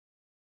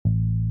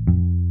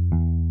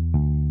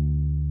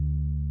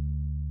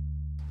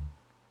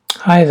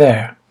Hi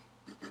there,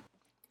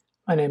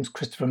 my name's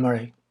Christopher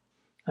Murray,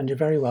 and you're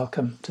very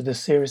welcome to this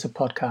series of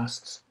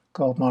podcasts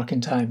called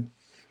Marking Time,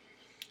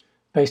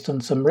 based on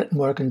some written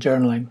work and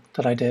journaling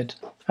that I did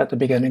at the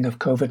beginning of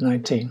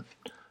COVID-19,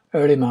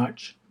 early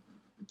March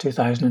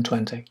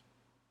 2020.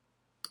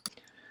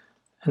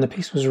 And the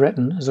piece was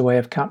written as a way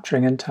of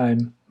capturing in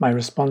time my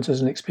responses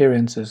and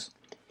experiences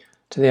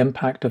to the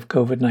impact of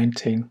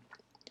COVID-19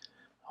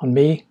 on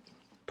me,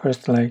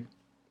 personally,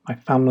 my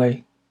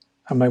family,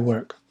 and my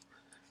work.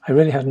 I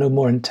really had no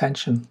more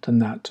intention than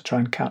that to try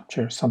and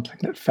capture something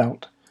that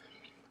felt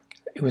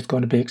it was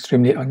going to be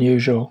extremely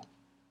unusual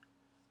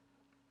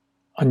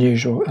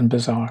and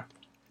bizarre.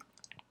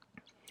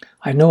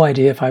 I had no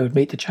idea if I would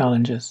meet the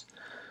challenges,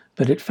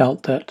 but it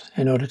felt that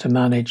in order to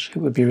manage, it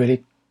would be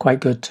really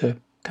quite good to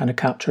kind of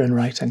capture in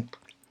writing.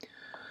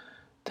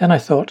 Then I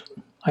thought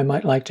I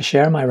might like to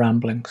share my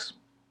ramblings,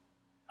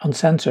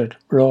 uncensored,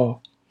 raw.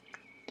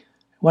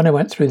 When I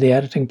went through the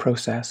editing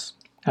process,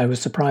 I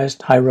was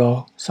surprised how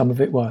raw some of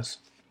it was,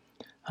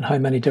 and how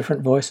many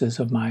different voices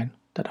of mine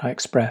that I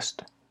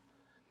expressed.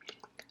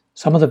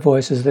 Some of the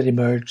voices that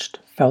emerged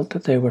felt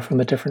that they were from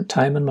a different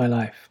time in my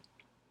life,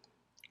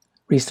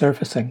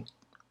 resurfacing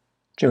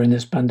during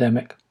this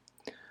pandemic.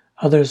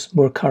 Others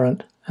more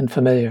current and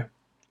familiar.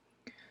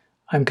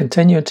 I'm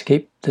continuing to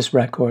keep this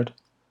record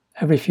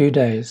every few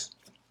days,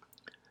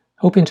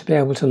 hoping to be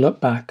able to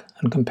look back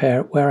and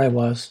compare where I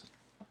was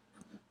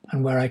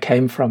and where I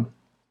came from.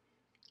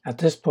 At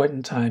this point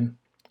in time,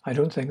 I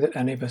don't think that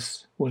any of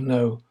us will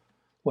know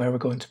where we're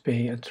going to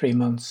be in 3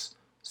 months,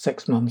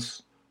 6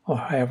 months, or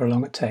however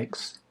long it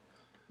takes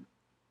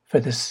for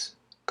this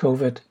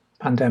COVID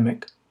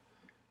pandemic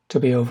to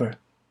be over.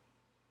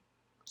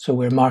 So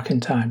we're marking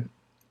time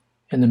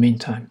in the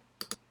meantime.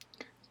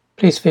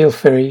 Please feel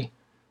free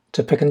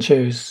to pick and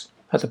choose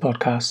at the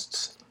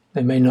podcasts.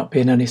 They may not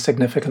be in any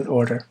significant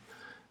order,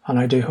 and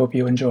I do hope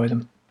you enjoy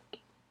them.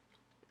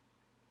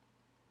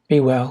 Be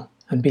well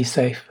and be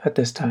safe at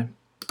this time.